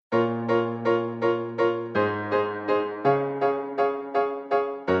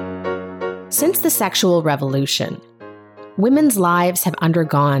Since the sexual revolution, women's lives have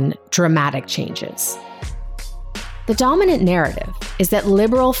undergone dramatic changes. The dominant narrative is that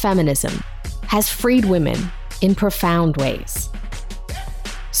liberal feminism has freed women in profound ways.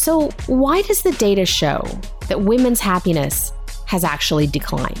 So why does the data show that women's happiness has actually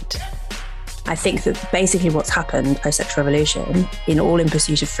declined? I think that basically what's happened post-sexual revolution, in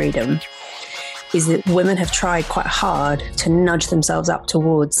pursuit of freedom, is that women have tried quite hard to nudge themselves up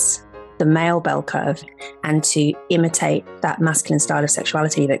towards the male bell curve and to imitate that masculine style of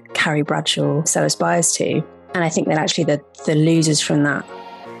sexuality that Carrie Bradshaw so aspires to. And I think that actually the losers from that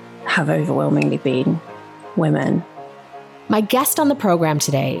have overwhelmingly been women. My guest on the program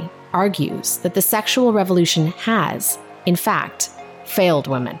today argues that the sexual revolution has, in fact, failed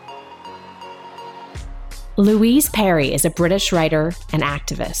women. Louise Perry is a British writer and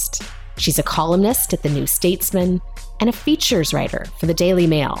activist. She's a columnist at The New Statesman and a features writer for the Daily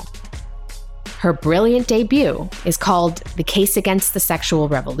Mail. Her brilliant debut is called The Case Against the Sexual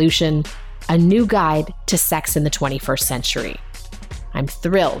Revolution, a new guide to sex in the 21st century. I'm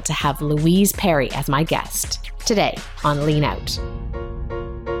thrilled to have Louise Perry as my guest today on Lean Out.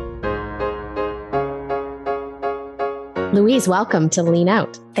 Louise, welcome to Lean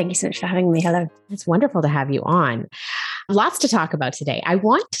Out. Thank you so much for having me. Hello. It's wonderful to have you on. Lots to talk about today. I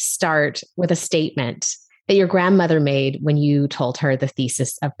want to start with a statement that your grandmother made when you told her the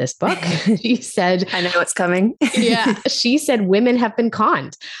thesis of this book. She said, I know what's coming. Yeah, she said, women have been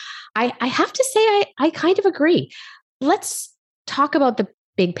conned. I have to say, I kind of agree. Let's talk about the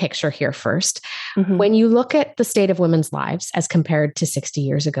big picture here first. Mm-hmm. When you look at the state of women's lives as compared to 60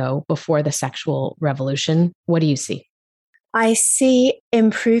 years ago, before the sexual revolution, what do you see? I see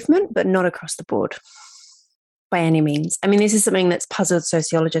improvement, but not across the board by any means. I mean, this is something that's puzzled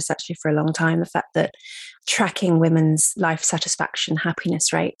sociologists actually for a long time, the fact that tracking women's life satisfaction,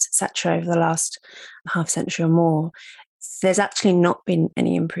 happiness rates, etc., over the last half century or more, there's actually not been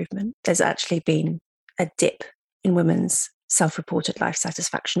any improvement. There's actually been a dip in women's self-reported life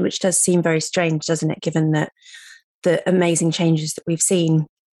satisfaction, which does seem very strange, doesn't it, given that the amazing changes that we've seen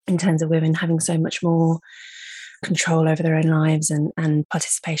in terms of women having so much more control over their own lives and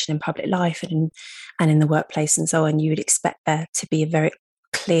participation in public life and in the workplace and so on. You would expect there to be a very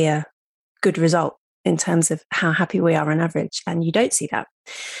clear, good result in terms of how happy we are on average, and you don't see that.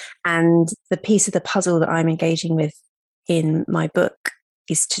 And the piece of the puzzle that I'm engaging with in my book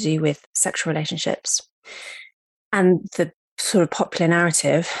is to do with sexual relationships. And the sort of popular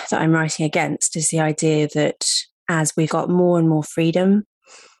narrative that I'm writing against is the idea that as we've got more and more freedom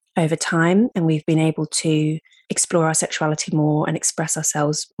over time, and we've been able to explore our sexuality more and express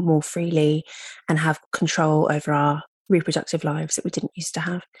ourselves more freely and have control over our reproductive lives that we didn't used to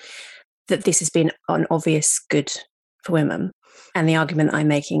have, that this has been an obvious good for women. And the argument I'm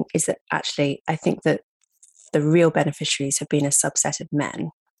making is that actually I think that the real beneficiaries have been a subset of men,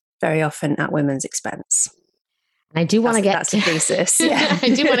 very often at women's expense. I do want to get that's the thesis. Yeah. I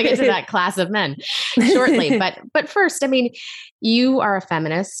do want to get to that class of men shortly. But first, I mean, you are a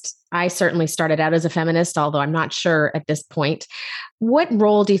feminist. I certainly started out as a feminist, although I'm not sure at this point. What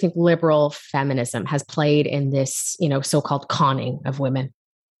role do you think liberal feminism has played in this, so-called conning of women?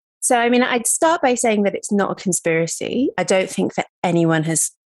 So, I mean, I'd start by saying that it's not a conspiracy. I don't think that anyone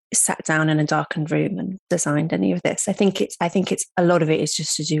has sat down in a darkened room and designed any of this. I think it's a lot of it is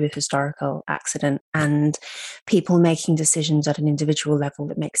just to do with historical accident and people making decisions at an individual level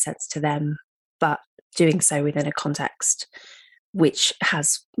that makes sense to them, but doing so within a context which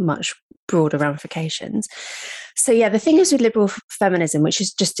has much broader ramifications. So yeah, the thing is with liberal feminism, which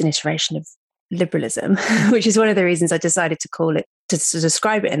is just an iteration of liberalism, which is one of the reasons I decided to call it, to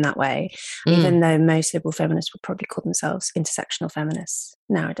describe it in that way, even though most liberal feminists would probably call themselves intersectional feminists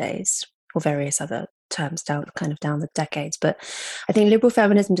nowadays, or various other terms down the decades. But I think liberal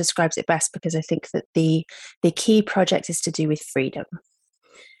feminism describes it best because I think that the key project is to do with freedom.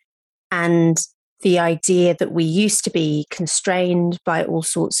 And the idea that we used to be constrained by all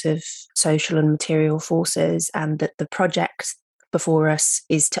sorts of social and material forces, and that the project before us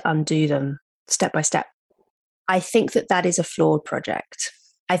is to undo them step by step. I think that is a flawed project.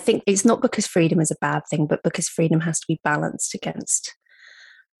 I think it's not because freedom is a bad thing, but because freedom has to be balanced against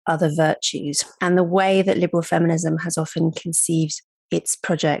other virtues. And the way that liberal feminism has often conceived its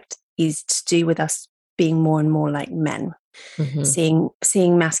project is to do with us being more and more like men, seeing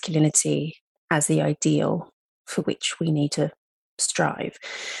masculinity as the ideal for which we need to strive,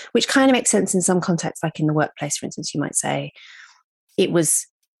 which kind of makes sense in some contexts, like in the workplace, for instance. You might say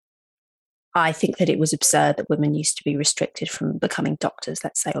I think that it was absurd that women used to be restricted from becoming doctors,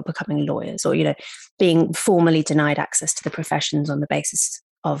 let's say, or becoming lawyers, or, being formally denied access to the professions on the basis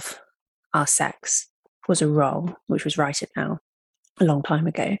of our sex was a wrong, which was righted now a long time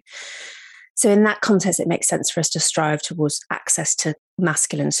ago. So in that context, it makes sense for us to strive towards access to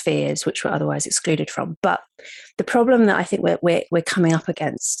masculine spheres, which we're otherwise excluded from. But the problem that I think we're coming up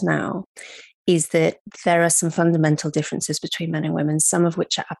against now is that there are some fundamental differences between men and women, some of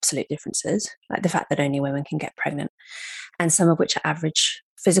which are absolute differences, like the fact that only women can get pregnant, and some of which are average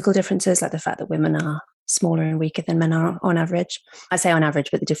physical differences, like the fact that women are smaller and weaker than men are on average. I say on average,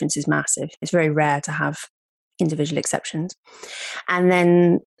 but the difference is massive. It's very rare to have individual exceptions. And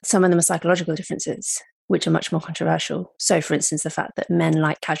then some of them are psychological differences, which are much more controversial. So, for instance, the fact that men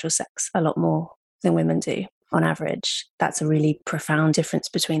like casual sex a lot more than women do on average. That's a really profound difference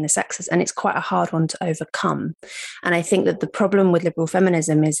between the sexes. And it's quite a hard one to overcome. And I think that the problem with liberal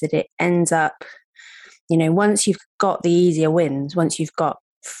feminism is that it ends up, once you've got the easier wins, once you've got,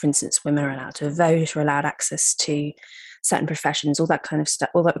 for instance, women are allowed to vote or allowed access to certain professions, all that kind of stuff,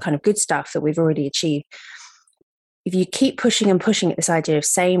 all that kind of good stuff that we've already achieved. If you keep pushing and pushing at this idea of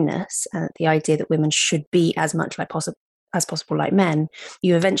sameness and the idea that women should be as much as possible like men,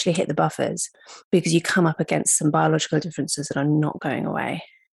 you eventually hit the buffers because you come up against some biological differences that are not going away.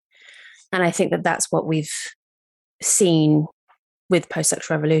 And I think that that's what we've seen with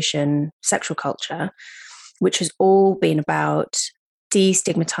post-sexual revolution, sexual culture, which has all been about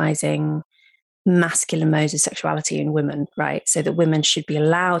destigmatizing masculine modes of sexuality in women, right? So that women should be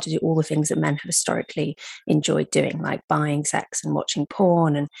allowed to do all the things that men have historically enjoyed doing, like buying sex and watching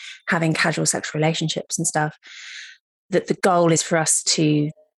porn and having casual sexual relationships and stuff. That the goal is for us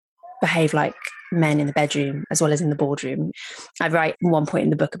to behave like men in the bedroom as well as in the boardroom. I write at one point in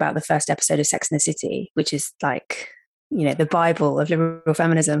the book about the first episode of Sex and the City, which is like, the Bible of liberal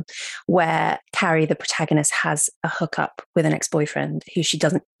feminism, where Carrie, the protagonist, has a hookup with an ex-boyfriend who she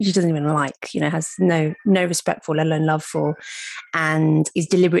doesn't even like, has no respect for, let alone love for, and is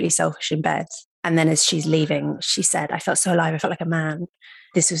deliberately selfish in bed. And then as she's leaving, she said, "I felt so alive. I felt like a man.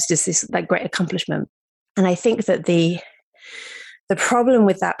 This was just this like great accomplishment." And I think that the problem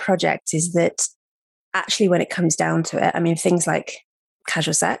with that project is that actually when it comes down to it, things like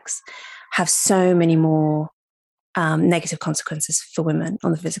casual sex have so many more negative consequences for women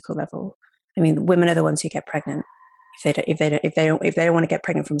on the physical level. Women are the ones who get pregnant. If they don't want to get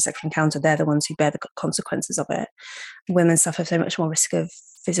pregnant from a sexual encounter, they're the ones who bear the consequences of it. Women suffer so much more risk of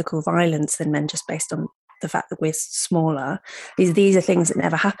physical violence than men, just based on the fact that we're smaller. These are things that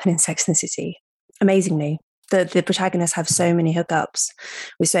never happen in Sex and the City. Amazingly, the protagonists have so many hookups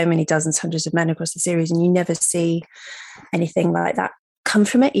with so many dozens, hundreds of men across the series, and you never see anything like that come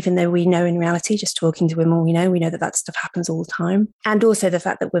from it, even though we know in reality, just talking to women, we know that stuff happens all the time. And also the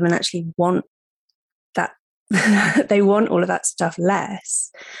fact that women actually want that, they want all of that stuff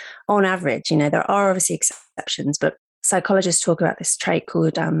less on average. There are obviously exceptions, but psychologists talk about this trait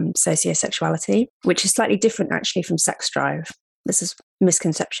called sociosexuality, which is slightly different actually from sex drive. This is a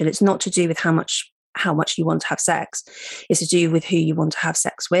misconception. It's not to do with how much you want to have sex. It's to do with who you want to have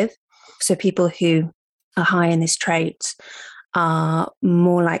sex with. So people who are high in this trait are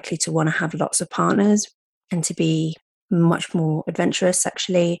more likely to want to have lots of partners and to be much more adventurous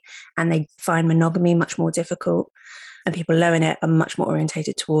sexually, and they find monogamy much more difficult. And people low in it are much more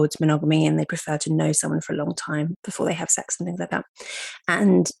orientated towards monogamy, and they prefer to know someone for a long time before they have sex and things like that.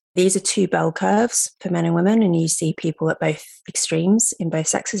 And these are two bell curves for men and women, and you see people at both extremes in both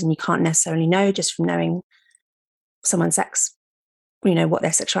sexes, and you can't necessarily know just from knowing someone's sex, what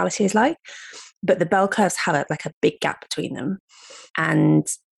their sexuality is like. But the bell curves have a big gap between them. And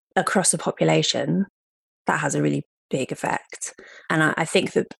across the population, that has a really big effect. And I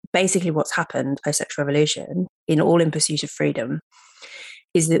think that basically what's happened post-sexual revolution, in pursuit of freedom,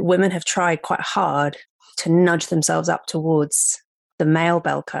 is that women have tried quite hard to nudge themselves up towards the male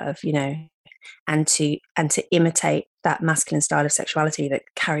bell curve, and to imitate that masculine style of sexuality that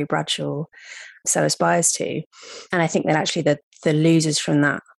Carrie Bradshaw so aspires to. And I think that actually the losers from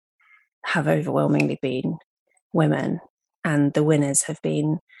that have overwhelmingly been women, and the winners have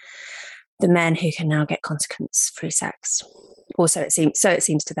been the men who can now get consequence-free sex. Or so it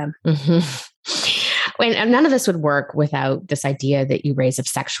seems to them. Mm-hmm. And none of this would work without this idea that you raise of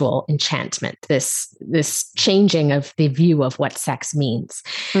sexual enchantment, this changing of the view of what sex means.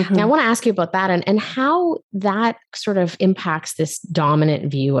 Mm-hmm. Now, I want to ask you about that and how that sort of impacts this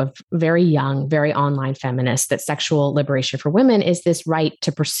dominant view of very young, very online feminists that sexual liberation for women is this right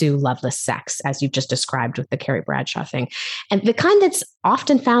to pursue loveless sex, as you've just described with the Carrie Bradshaw thing, and the kind that's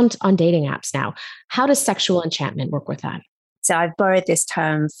often found on dating apps now. How does sexual enchantment work with that? So I've borrowed this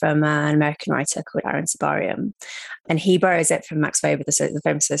term from an American writer called Aaron Sibarium, and he borrows it from Max Weber, the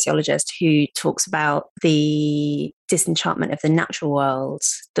famous sociologist, who talks about the disenchantment of the natural world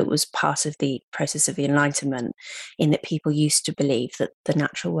that was part of the process of the Enlightenment, in that people used to believe that the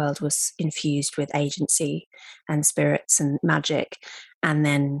natural world was infused with agency and spirits and magic. And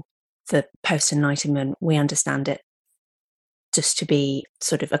then the post-Enlightenment, we understand it just to be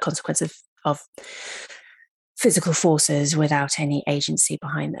sort of a consequence of physical forces without any agency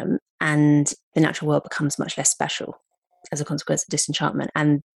behind them. And the natural world becomes much less special as a consequence of disenchantment.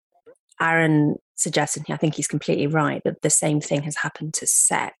 And Aaron suggests, and I think he's completely right, that the same thing has happened to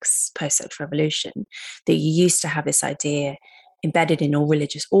sex post-sexual revolution, that you used to have this idea embedded in all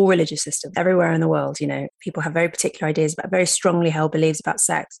religious systems everywhere in the world. You know, people have very particular ideas about, very strongly held beliefs about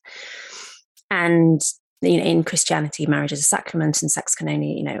sex. And you know, in Christianity, marriage is a sacrament and sex can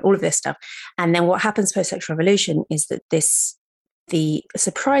only, you know, all of this stuff. And then what happens post-sexual revolution is that the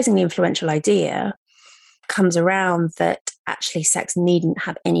surprisingly influential idea comes around that actually sex needn't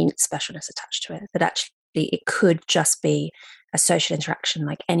have any specialness attached to it, that actually it could just be a social interaction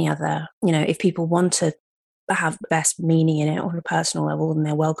like any other. You know, if people want to have the best meaning in it on a personal level, then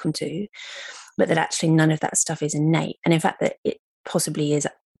they're welcome to, but that actually none of that stuff is innate. And in fact, that it possibly is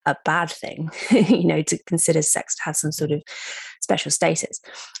a bad thing, you know, to consider sex to have some sort of special status.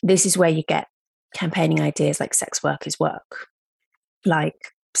 This is where you get campaigning ideas like sex work is work,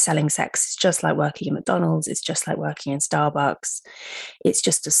 like selling sex is just like working at McDonald's, it's just like working in Starbucks, it's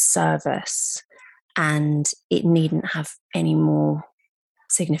just a service, and it needn't have any more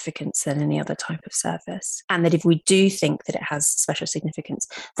significance than any other type of service. And that if we do think that it has special significance,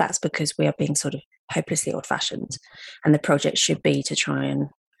 that's because we are being sort of hopelessly old-fashioned, and the project should be to try and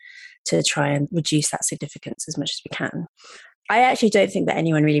reduce that significance as much as we can. I actually don't think that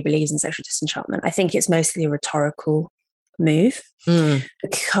anyone really believes in sexual disenchantment. I think it's mostly a rhetorical move,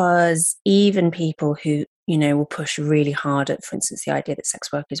 because even people who, you know, will push really hard at, for instance, the idea that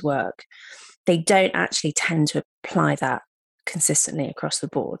sex work is work, they don't actually tend to apply that consistently across the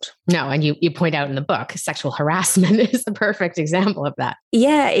board. No, and you point out in the book, sexual harassment is a perfect example of that.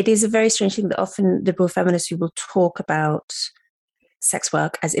 Yeah, it is a very strange thing that often liberal feminists who will talk about sex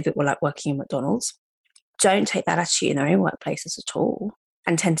work as if it were like working in McDonald's don't take that attitude in their own workplaces at all,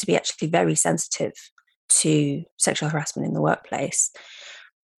 and tend to be actually very sensitive to sexual harassment in the workplace.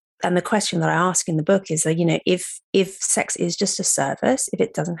 And the question that I ask in the book is that, you know, if sex is just a service, if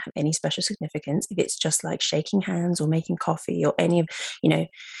it doesn't have any special significance, if it's just like shaking hands or making coffee or any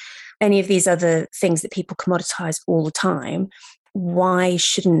of these other things that people commoditize all the time, why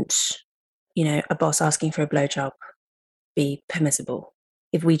shouldn't, you know, a boss asking for a blowjob be permissible?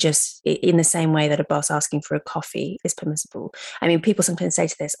 If we just, in the same way that a boss asking for a coffee is permissible. I mean, people sometimes say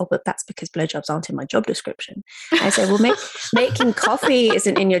to this, oh, but that's because blowjobs aren't in my job description. I say, well, making coffee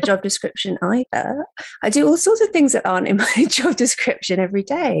isn't in your job description either. I do all sorts of things that aren't in my job description every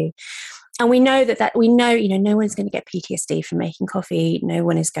day. And we know that you know, no one's going to get PTSD from making coffee. No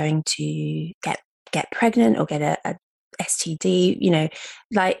one is going to get pregnant or get a STD, you know,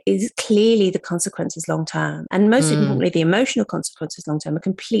 like is clearly the consequences long term, and most importantly the emotional consequences long term are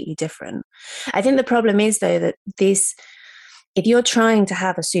completely different. I think the problem is though that if you're trying to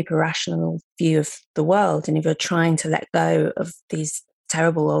have a super rational view of the world, and if you're trying to let go of these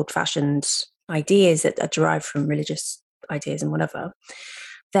terrible old fashioned ideas that are derived from religious ideas and whatever,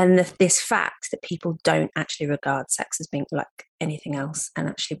 then this fact that people don't actually regard sex as being like anything else, and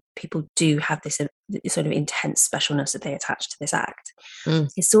actually people do have this sort of intense specialness that they attach to this act,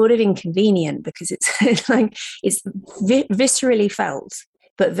 is sort of inconvenient, because it's like it's viscerally felt,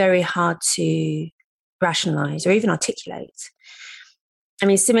 but very hard to rationalize or even articulate. I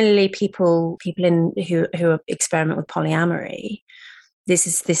mean, similarly, people who experiment with polyamory, this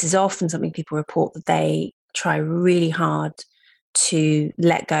is often something people report, that they try really hard to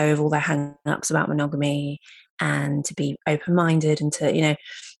let go of all their hang-ups about monogamy and to be open-minded and to, you know,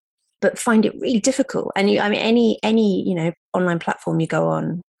 but find it really difficult. And any you know, online platform you go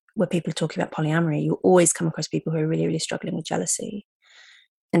on where people are talking about polyamory, you always come across people who are really, really struggling with jealousy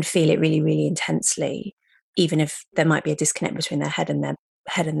and feel it really, really intensely, even if there might be a disconnect between their head and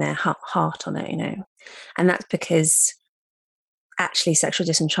their heart on it, you know. And that's because actually sexual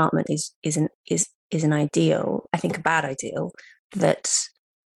disenchantment is an ideal, I think a bad ideal, that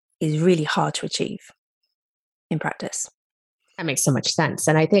is really hard to achieve in practice. That makes so much sense.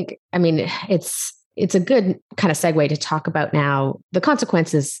 And I think, I mean, it's a good kind of segue to talk about now the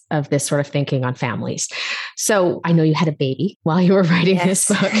consequences of this sort of thinking on families. So I know you had a baby while you were writing this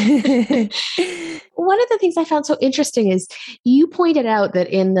book. one of the things I found so interesting is you pointed out that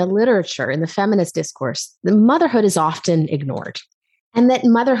in the literature, in the feminist discourse, the motherhood is often ignored. And that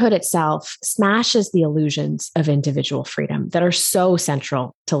motherhood itself smashes the illusions of individual freedom that are so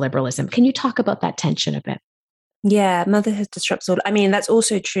central to liberalism. Can you talk about that tension a bit? Yeah, motherhood disrupts all. I mean, that's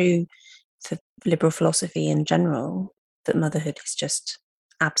also true for liberal philosophy in general, that motherhood is just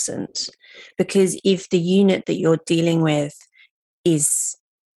absent. Because if the unit that you're dealing with is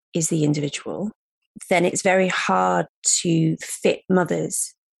the individual, then it's very hard to fit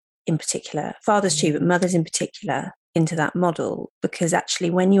mothers in particular, fathers too, but mothers in particular, into that model. Because actually,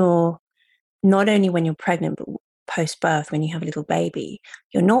 when you're not only when you're pregnant, but post-birth, when you have a little baby,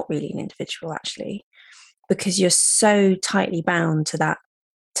 you're not really an individual actually, because you're so tightly bound to that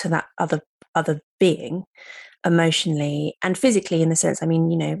other being, emotionally and physically, in the sense, I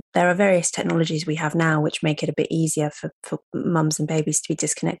mean, there are various technologies we have now which make it a bit easier for mums and babies to be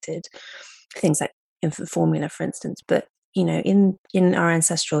disconnected, things like infant formula, for instance. But in our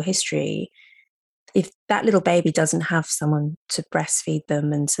ancestral history, if that little baby doesn't have someone to breastfeed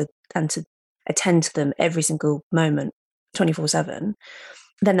them and to attend to them every single moment 24/7,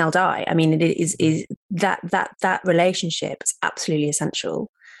 then they'll die. I mean, it is that relationship is absolutely essential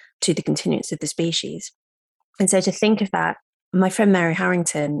to the continuance of the species. And so to think of that, my friend Mary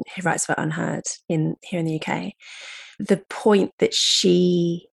Harrington, who writes about Unheard here in the UK, the point that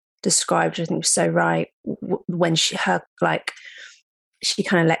she described, I think, was so right, when she kind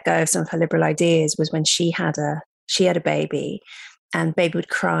of let go of some of her liberal ideas, was when she had a baby, and baby would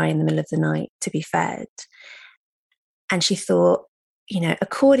cry in the middle of the night to be fed. And she thought,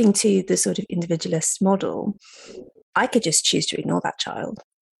 according to the sort of individualist model, I could just choose to ignore that child.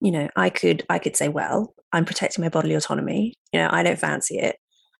 I could say, well, I'm protecting my bodily autonomy. I don't fancy it,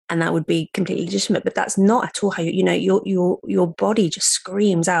 and that would be completely legitimate. But that's not at all how your body just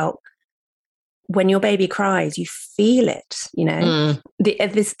screams out when your baby cries. You feel it.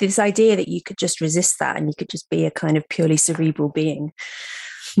 This idea that you could just resist that and you could just be a kind of purely cerebral being,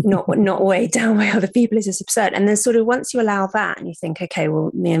 not weighed down by other people, is just absurd. And then sort of once you allow that and you think, okay,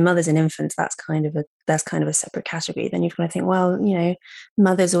 well, mothers and infants, that's kind of a separate category, then you've got to think, well,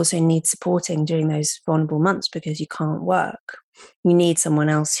 mothers also need supporting during those vulnerable months, because you can't work. You need someone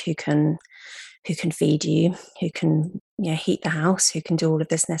else who can feed you, who can heat the house, who can do all of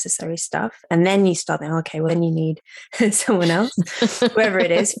this necessary stuff. And then you start thinking, okay, well, then you need someone else, whoever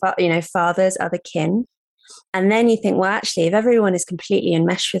it is, fathers, other kin. And then you think, well, actually, if everyone is completely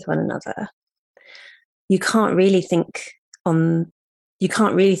enmeshed with one another, you can't really think of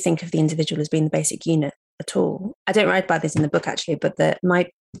the individual as being the basic unit at all. I don't write about this in the book, actually, but my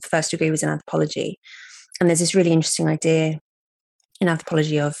first degree was in anthropology. And there's this really interesting idea in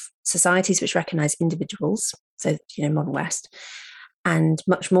anthropology of societies which recognize individuals, so, modern West, and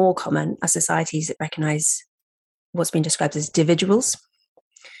much more common are societies that recognize what's been described as individuals,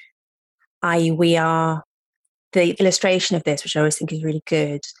 i.e. we are. The illustration of this, which I always think is really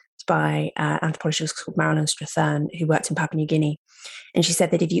good, is by an anthropologist called Marilyn Strathern, who worked in Papua New Guinea. And she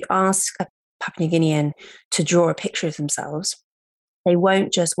said that if you ask a Papua New Guinean to draw a picture of themselves, they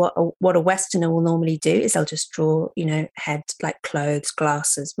won't just, what a Westerner will normally do is they'll just draw, head, like clothes,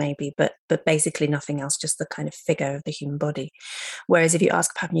 glasses maybe, but basically nothing else, just the kind of figure of the human body. Whereas if you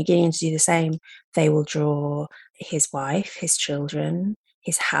ask a Papua New Guinean to do the same, they will draw his wife, his children,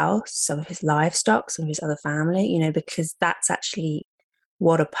 his house, some of his livestock, some of his other family, because that's actually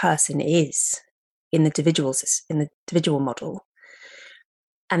what a person is in the individual model.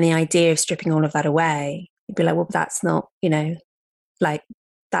 And the idea of stripping all of that away, you'd be like, well, that's not,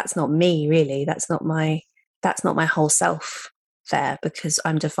 that's not me really. That's not my whole self there, because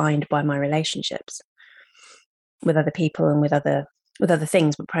I'm defined by my relationships with other people and with other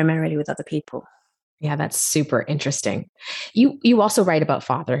things, but primarily with other people. Yeah, that's super interesting. You also write about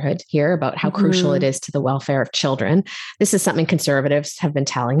fatherhood here, about how crucial it is to the welfare of children. This is something conservatives have been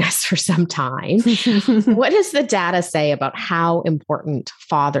telling us for some time. What does the data say about how important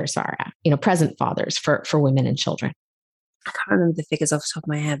fathers are, present fathers for women and children? I can't remember the figures off the top of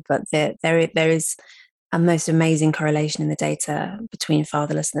my head, but there is a most amazing correlation in the data between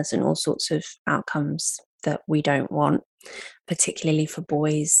fatherlessness and all sorts of outcomes that we don't want, particularly for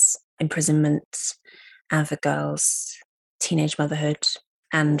boys, imprisonment, and for girls, teenage motherhood,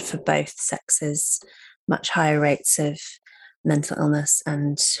 and for both sexes, much higher rates of mental illness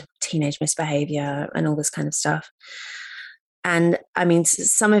and teenage misbehavior and all this kind of stuff. And I mean,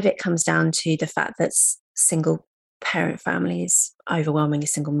 some of it comes down to the fact that single parent families, overwhelmingly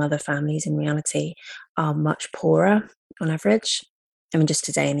single mother families in reality, are much poorer on average. I mean, just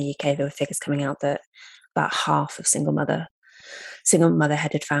today in the UK, there were figures coming out that about half of single mother single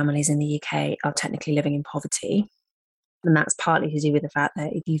mother-headed families in the UK are technically living in poverty. And that's partly to do with the fact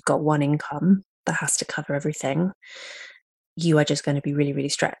that if you've got one income that has to cover everything, you are just going to be really, really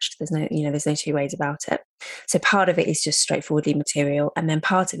stretched. There's no two ways about it. So part of it is just straightforwardly material. And then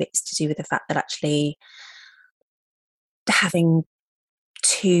part of it is to do with the fact that actually having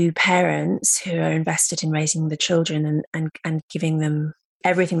two parents who are invested in raising the children and giving them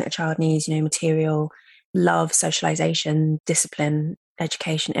everything that a child needs, material, love, socialization, discipline,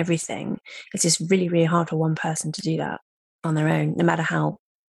 education, everything. It's just really, really hard for one person to do that on their own, no matter how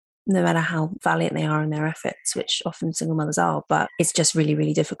valiant they are in their efforts, which often single mothers are, but it's just really,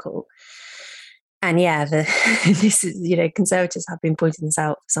 really difficult. And yeah, this is, conservatives have been pointing this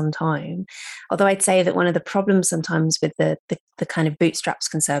out for some time. Although I'd say that one of the problems sometimes with the kind of bootstraps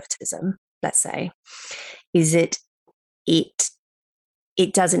conservatism, let's say, is it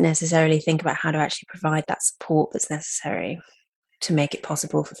doesn't necessarily think about how to actually provide that support that's necessary to make it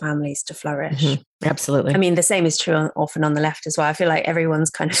possible for families to flourish. Mm-hmm. Absolutely. I mean, the same is true often on the left as well. I feel like everyone's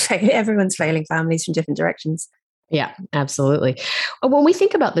failing families from different directions. Yeah, absolutely. When we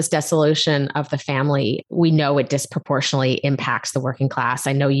think about this dissolution of the family, we know it disproportionately impacts the working class.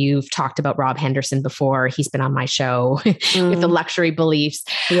 I know you've talked about Rob Henderson before. He's been on my show with the luxury beliefs,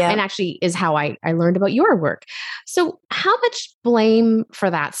 and actually is how I learned about your work. So how much blame for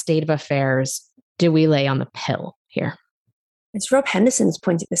that state of affairs do we lay on the pill here? It's Rob Henderson's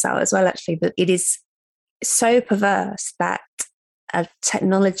pointed this out as well, actually, that it is so perverse that a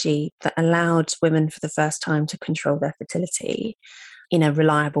technology that allowed women for the first time to control their fertility in a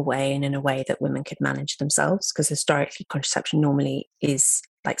reliable way and in a way that women could manage themselves, because historically contraception normally is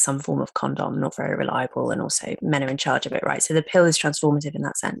like some form of condom, not very reliable, and also men are in charge of it, right? So the pill is transformative in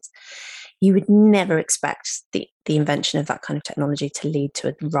that sense. You would never expect the invention of that kind of technology to lead to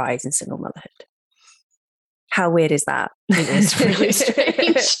a rise in single motherhood. How weird is that? It is really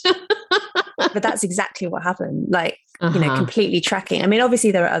strange. But that's exactly what happened. Like, completely tracking. I mean,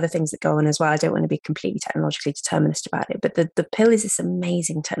 obviously there are other things that go on as well. I don't want to be completely technologically determinist about it, but the pill is this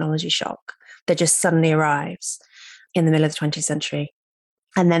amazing technology shock that just suddenly arrives in the middle of the 20th century.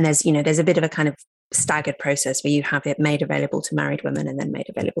 And then there's a bit of a kind of staggered process where you have it made available to married women and then made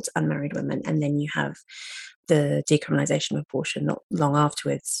available to unmarried women. And then you have the decriminalization of abortion not long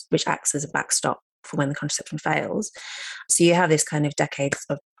afterwards, which acts as a backstop for when the contraception fails. So you have this kind of decades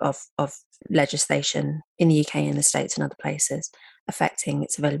of legislation in the UK and the States and other places affecting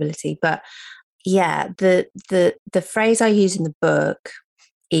its availability. But yeah, the phrase I use in the book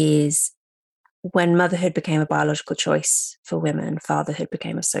is, when motherhood became a biological choice for women, fatherhood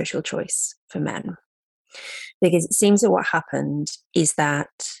became a social choice for men. Because it seems that what happened is that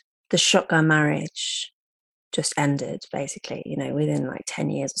the shotgun marriage just ended, basically, within like 10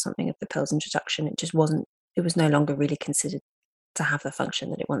 years or something of the pill's introduction. It was no longer really considered to have the function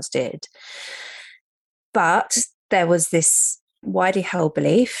that it once did. But there was this widely held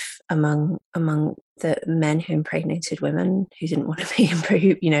belief among the men who impregnated women who didn't want to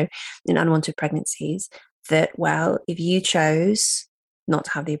be in unwanted pregnancies, that, well, if you chose not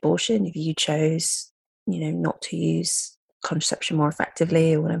to have the abortion, if you chose, not to use contraception more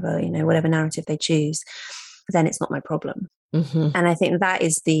effectively or whatever narrative they choose, then it's not my problem. Mm-hmm. And I think that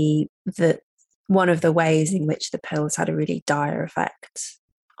is the one of the ways in which the pill has had a really dire effect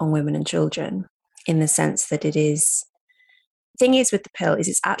on women and children, in the sense that it is, the thing is with the pill is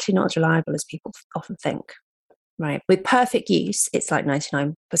it's actually not as reliable as people often think, right? With perfect use, it's like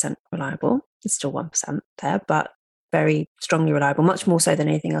 99% reliable. It's still 1% there, but very strongly reliable, much more so than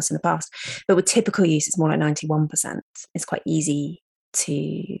anything else in the past. But with typical use, it's more like 91%. It's quite easy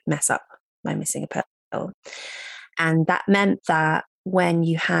to mess up by missing a pill. And that meant that when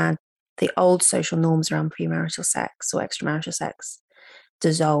you had the old social norms around premarital sex or extramarital sex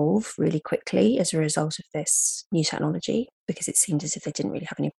dissolve really quickly as a result of this new technology, because it seemed as if they didn't really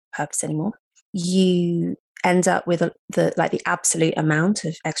have any purpose anymore, you end up with the absolute amount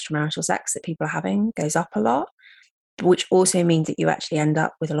of extramarital sex that people are having goes up a lot, which also means that you actually end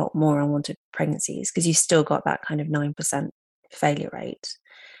up with a lot more unwanted pregnancies, because you've still got that kind of 9% failure rate.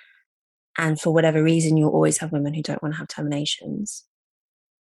 And for whatever reason, you'll always have women who don't want to have terminations.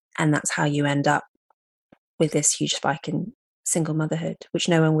 And that's how you end up with this huge spike in single motherhood, which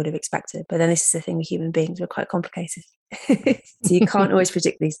no one would have expected. But then this is the thing with human beings, we're quite complicated. So you can't always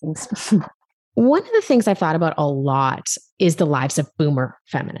predict these things. One of the things I've thought about a lot is the lives of boomer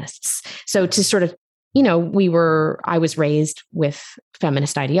feminists. So to sort of, I was raised with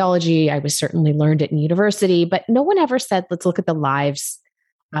feminist ideology. I was certainly learned it in university, but no one ever said, let's look at the lives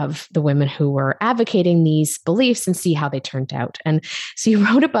of the women who were advocating these beliefs and see how they turned out. And so you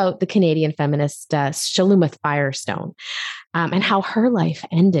wrote about the Canadian feminist Shalomith Firestone and how her life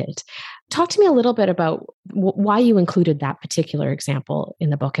ended. Talk to me a little bit about why you included that particular example in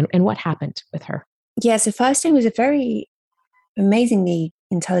the book and what happened with her. Yeah, so Firestone was a very amazingly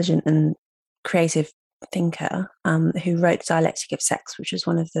intelligent and creative thinker who wrote Dialectic of Sex, which was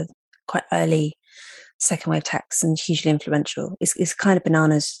one of the quite early second wave texts and hugely influential. It's kind of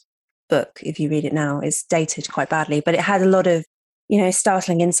bananas book if you read it now. It's dated quite badly, but it had a lot of,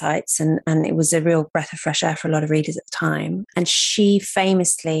 startling insights, and it was a real breath of fresh air for a lot of readers at the time. And she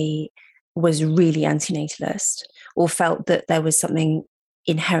famously was really antinatalist, or felt that there was something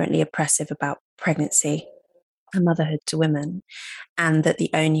inherently oppressive about pregnancy and motherhood to women, and that the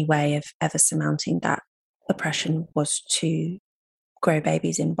only way of ever surmounting that oppression was to grow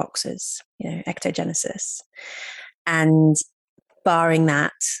babies in boxes, ectogenesis. And barring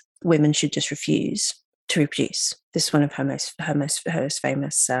that, women should just refuse to reproduce. This is one of her most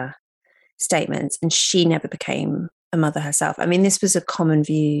famous statements. And she never became a mother herself. I mean, this was a common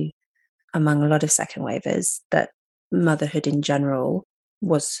view among a lot of second wavers, that motherhood in general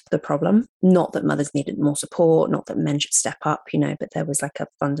was the problem. Not that mothers needed more support, not that men should step up, but there was like a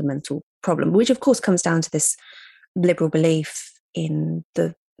fundamental problem, which of course comes down to this liberal belief in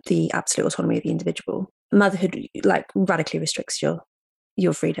the absolute autonomy of the individual. Motherhood like radically restricts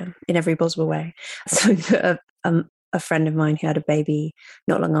your freedom in every possible way. So a friend of mine who had a baby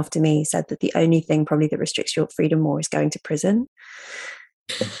not long after me said that the only thing probably that restricts your freedom more is going to prison.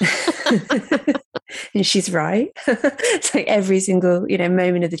 And she's right. It's like every single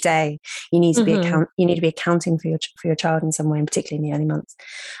moment of the day you need to be you need to be accounting for your child in some way, and particularly in the early months.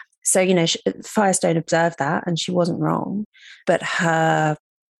 So Firestone observed that, and she wasn't wrong, but her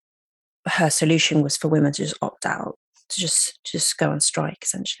solution was for women to just opt out, to just go on strike,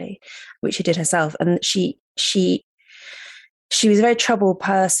 essentially, which she did herself. And she was a very troubled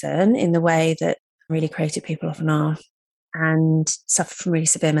person in the way that really creative people often are, and suffered from really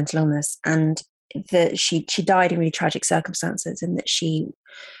severe mental illness, and that she died in really tragic circumstances, and that she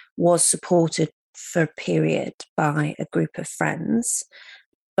was supported for a period by a group of friends,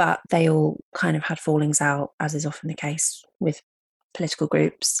 but they all kind of had fallings out, as is often the case with political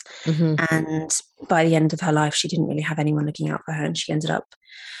groups. And by the end of her life, she didn't really have anyone looking out for her, and she ended up,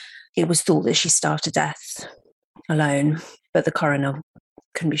 it was thought that she starved to death alone, but the coroner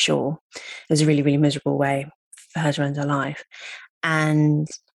couldn't be sure. It was a really, really miserable way for her to end her life. And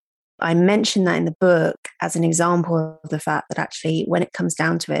I mentioned that in the book as an example of the fact that actually, when it comes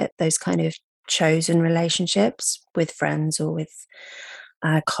down to it, those kind of chosen relationships with friends or with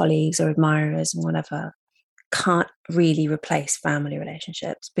colleagues or admirers and whatever can't really replace family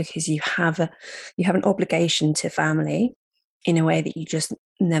relationships, because you have an obligation to family in a way that you just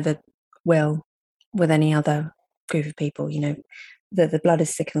never will with any other group of people. The blood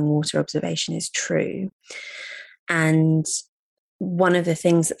is thicker than water observation is true. And one of the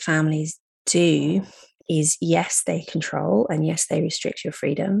things that families do is, yes, they control, and yes, they restrict your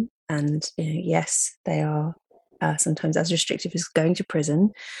freedom, and yes, they are sometimes as restrictive as going to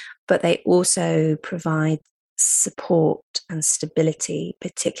prison, but they also provide support and stability,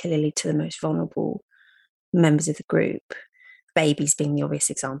 particularly to the most vulnerable members of the group. Babies being the obvious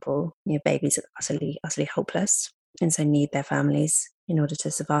example. Babies are utterly helpless, and so need their families in order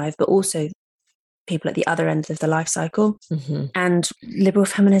to survive, but also people at the other end of the life cycle. And liberal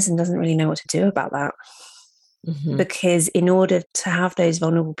feminism doesn't really know what to do about that. Because in order to have those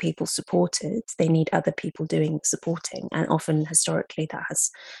vulnerable people supported, they need other people doing the supporting. And often, historically, that has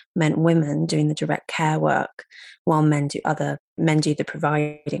meant women doing the direct care work, while men do the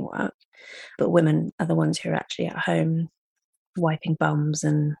providing work. But women are the ones who are actually at home wiping bums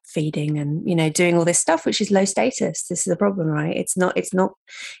and feeding and doing all this stuff, which is low status. This is the problem, right? It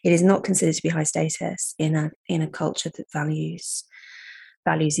is not considered to be high status in a culture that values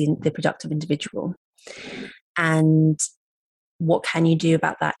the productive individual. And what can you do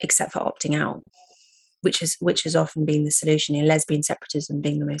about that except for opting out, which has often been the solution. Lesbian separatism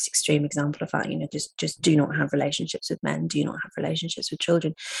being the most extreme example of that. Just do not have relationships with men, do not have relationships with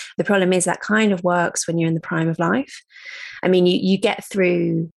children. The problem is that kind of works when you're in the prime of life. I mean, you get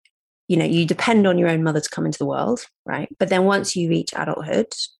through, you depend on your own mother to come into the world, right? But then once you reach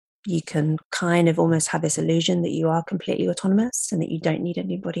adulthood, you can kind of almost have this illusion that you are completely autonomous and that you don't need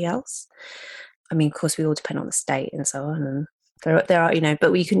anybody else. I mean, of course, we all depend on the state and so on, and there are,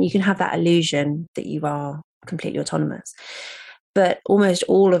 but you can have that illusion that you are completely autonomous. But almost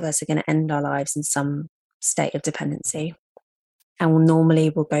all of us are going to end our lives in some state of dependency, and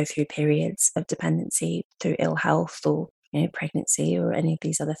we'll go through periods of dependency through ill health or pregnancy or any of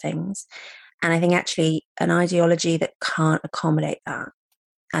these other things. And I think actually an ideology that can't accommodate that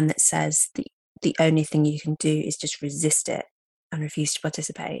and that says the only thing you can do is just resist it and refuse to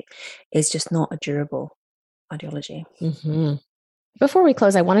participate is just not a durable ideology. Mm-hmm. Before we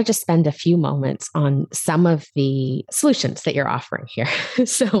close, I want to just spend a few moments on some of the solutions that you're offering here.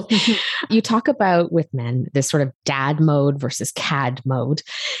 So you talk about with men, this sort of dad mode versus CAD mode,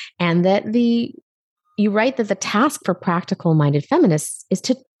 and that you write that the task for practical minded feminists is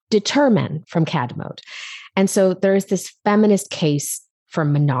to deter men from CAD mode. And so there is this feminist case for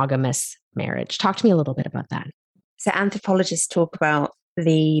monogamous marriage. Talk to me a little bit about that. So anthropologists talk about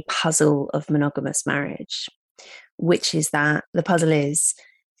the puzzle of monogamous marriage, which is that the puzzle is,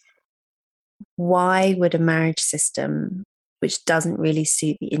 why would a marriage system which doesn't really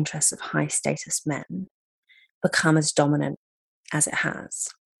suit the interests of high status men become as dominant as it has?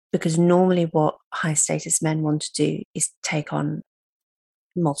 Because normally what high status men want to do is take on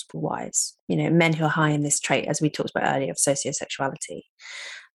multiple wives. Men who are high in this trait, as we talked about earlier, of sociosexuality,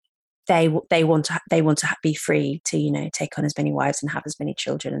 they want to be free to take on as many wives and have as many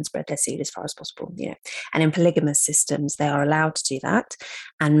children and spread their seed as far as possible. And in polygamous systems, they are allowed to do that.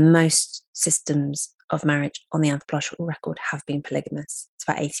 And most systems of marriage on the anthropological record have been polygamous. It's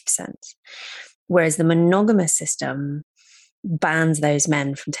about 80%. Whereas the monogamous system bans those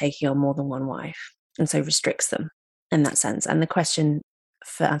men from taking on more than one wife, and so restricts them in that sense. And the question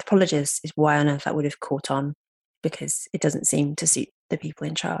for anthropologists is why on earth that would have caught on, because it doesn't seem to suit the people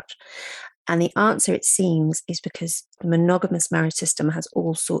in charge. And the answer, it seems, is because the monogamous marriage system has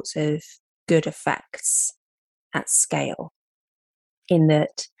all sorts of good effects at scale, in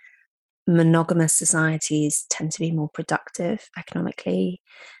that monogamous societies tend to be more productive economically.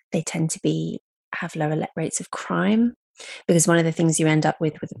 They tend to have lower rates of crime, because one of the things you end up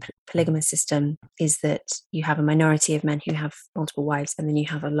with a polygamous system is that you have a minority of men who have multiple wives, and then you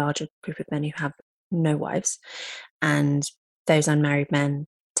have a larger group of men who have no wives. And those unmarried men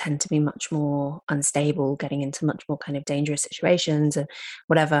tend to be much more unstable, getting into much more kind of dangerous situations and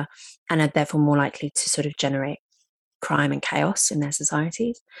whatever, and are therefore more likely to sort of generate crime and chaos in their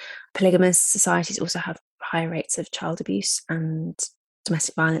societies. Polygamous societies also have higher rates of child abuse and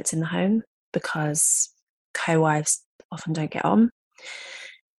domestic violence in the home, because co-wives often don't get on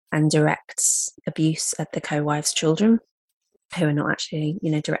and direct abuse at the co-wives' children, who are not actually,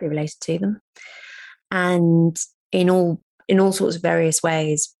 directly related to them. And in all sorts of various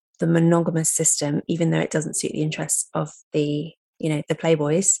ways, the monogamous system, even though it doesn't suit the interests of the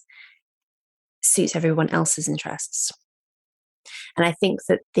playboys, suits everyone else's interests. And I think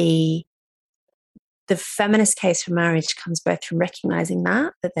that the feminist case for marriage comes both from recognizing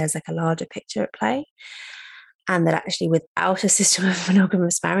that there's like a larger picture at play, and that actually without a system of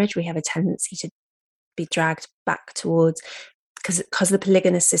monogamous marriage, we have a tendency to be dragged back towards, because the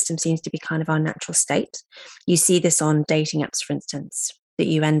polygamous system seems to be kind of our natural state. You see this on dating apps, for instance, that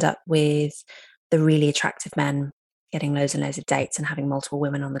you end up with the really attractive men getting loads and loads of dates and having multiple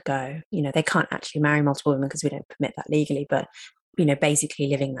women on the go. They can't actually marry multiple women because we don't permit that legally, but basically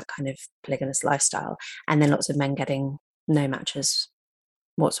living that kind of polygamous lifestyle. And then lots of men getting no matches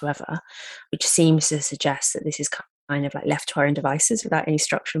whatsoever, which seems to suggest that this is kind of like left to our own devices without any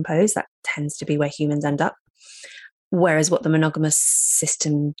structure imposed. That tends to be where humans end up. Whereas what the monogamous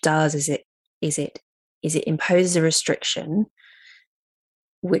system does is it imposes a restriction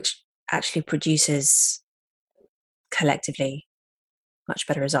which actually produces collectively much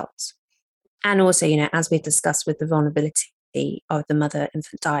better results. And also, as we discussed with the vulnerability of the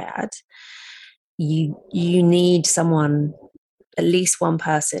mother-infant dyad, you need someone, at least one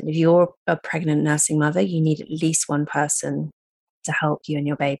person. If you're a pregnant nursing mother, you need at least one person to help you and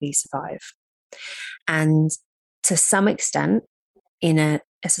your baby survive. And to some extent, in a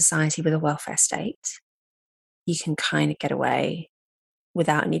society with a welfare state, you can kind of get away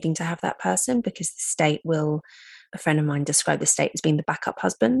without needing to have that person, because the state will, a friend of mine described the state as being the backup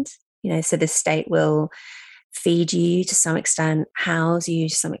husband. So the state will feed you to some extent, house you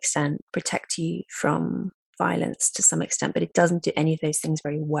to some extent, protect you from violence to some extent, but it doesn't do any of those things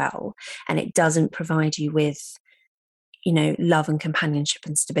very well. And it doesn't provide you with, love and companionship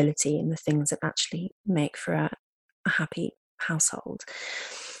and stability, and the things that actually make for a happy household.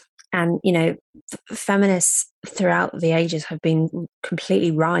 And, feminists throughout the ages have been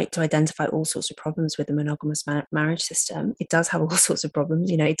completely right to identify all sorts of problems with the monogamous marriage system. It does have all sorts of problems,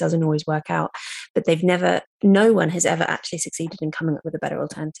 it doesn't always work out, but no one has ever actually succeeded in coming up with a better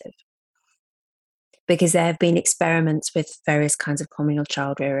alternative. Because there have been experiments with various kinds of communal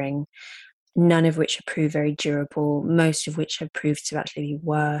child rearing, none of which have proved very durable, most of which have proved to actually be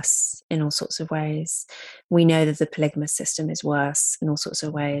worse in all sorts of ways. We know that the polygamous system is worse in all sorts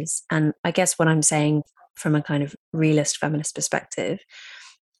of ways. And I guess what I'm saying from a kind of realist feminist perspective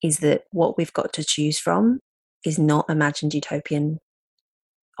is that what we've got to choose from is not imagined utopian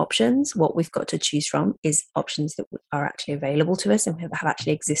options. What we've got to choose from is options that are actually available to us and have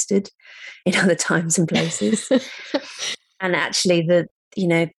actually existed in other times and places. And actually the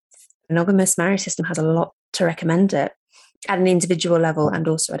monogamous marriage system has a lot to recommend it at an individual level and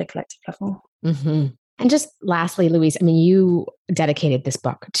also at a collective level. Mm-hmm. And just lastly, Louise, I mean, you dedicated this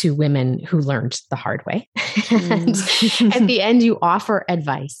book to women who learned the hard way. And at the end, you offer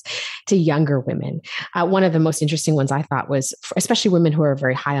advice to younger women. One of the most interesting ones I thought was, especially women who are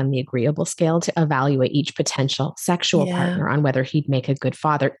very high on the agreeable scale, to evaluate each potential sexual partner on whether he'd make a good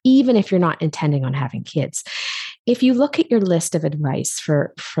father, even if you're not intending on having kids. If you look at your list of advice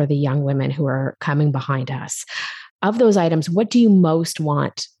for the young women who are coming behind us, of those items, what do you most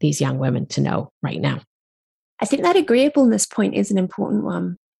want these young women to know right now? I think that agreeableness point is an important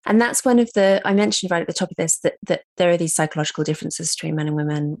one. And that's one of I mentioned right at the top of this, that there are these psychological differences between men and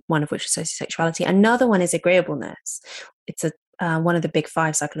women, one of which is sociosexuality. Another one is agreeableness. It's one of the big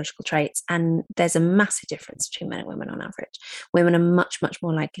 5 psychological traits. And there's a massive difference between men and women on average. Women are much, much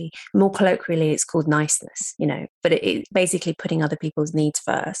more likely, more colloquially, it's called niceness, but it basically putting other people's needs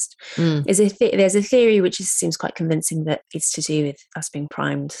first. There's a theory which seems quite convincing that it's to do with us being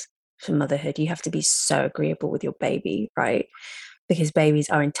primed for motherhood. You have to be so agreeable with your baby, right? Because babies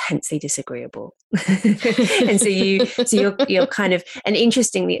are intensely disagreeable. And so you're kind of, and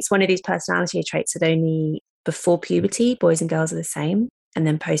interestingly, it's one of these personality traits that only before puberty, boys and girls are the same. And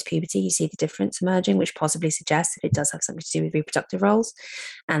then post-puberty, you see the difference emerging, which possibly suggests that it does have something to do with reproductive roles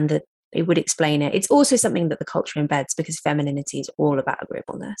and that it would explain it. It's also something that the culture embeds because femininity is all about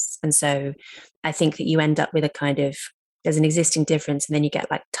agreeableness. And so I think that you end up with a kind of, there's an existing difference and then you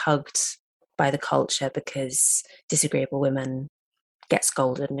get like tugged by the culture because disagreeable women get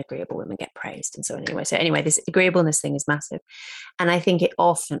scolded and agreeable women get praised and so on. Anyway, this agreeableness thing is massive. And I think it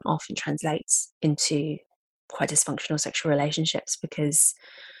often translates into quite dysfunctional sexual relationships, because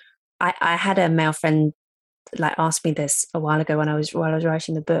I had a male friend like ask me this a while ago while I was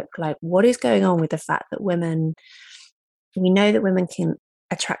writing the book, like, what is going on with the fact that we know that women can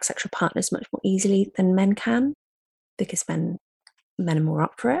attract sexual partners much more easily than men can, because men are more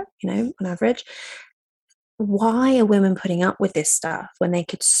up for it, on average. Why are women putting up with this stuff when they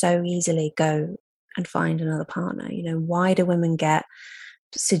could so easily go and find another partner? Why do women get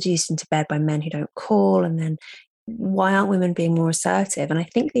seduced into bed by men who don't call? And then why aren't women being more assertive? And I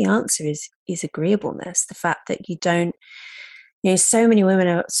think the answer is agreeableness. The fact that you don't, so many women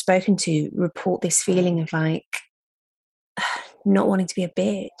I've spoken to report this feeling of like not wanting to be a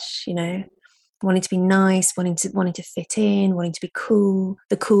bitch, wanting to be nice, wanting to fit in, wanting to be cool,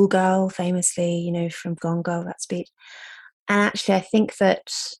 the cool girl, famously, from Gone Girl, that speech. And actually, I think that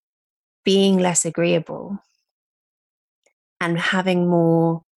being less agreeable and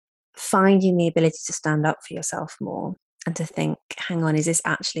finding the ability to stand up for yourself more and to think, hang on, is this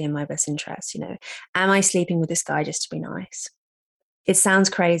actually in my best interest? Am I sleeping with this guy just to be nice? It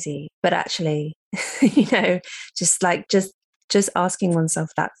sounds crazy, but actually, just asking oneself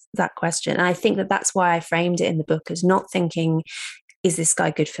that question. And I think that that's why I framed it in the book as not thinking, is this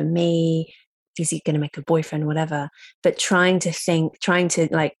guy good for me? Is he going to make a boyfriend, whatever? But trying to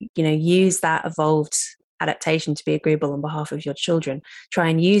use that evolved adaptation to be agreeable on behalf of your children. Try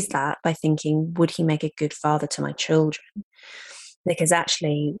and use that by thinking, would he make a good father to my children? Because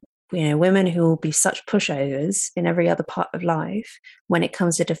actually, women who will be such pushovers in every other part of life, when it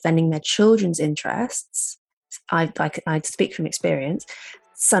comes to defending their children's interests, I speak from experience,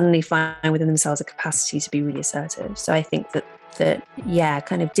 suddenly find within themselves a capacity to be really assertive. So I think that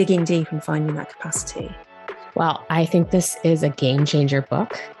kind of digging deep and finding that capacity. Well, I think this is a game changer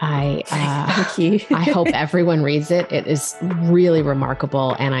book. Thank you. I hope everyone reads it. It is really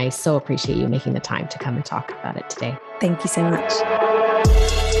remarkable. And I so appreciate you making the time to come and talk about it today. Thank you so much.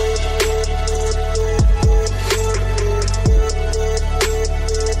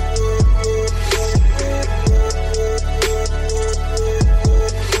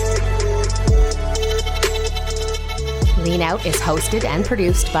 Lean Out is hosted and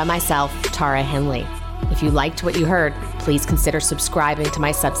produced by myself, Tara Henley. If you liked what you heard, please consider subscribing to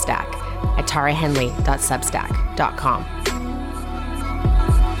my Substack at tarahenley.substack.com.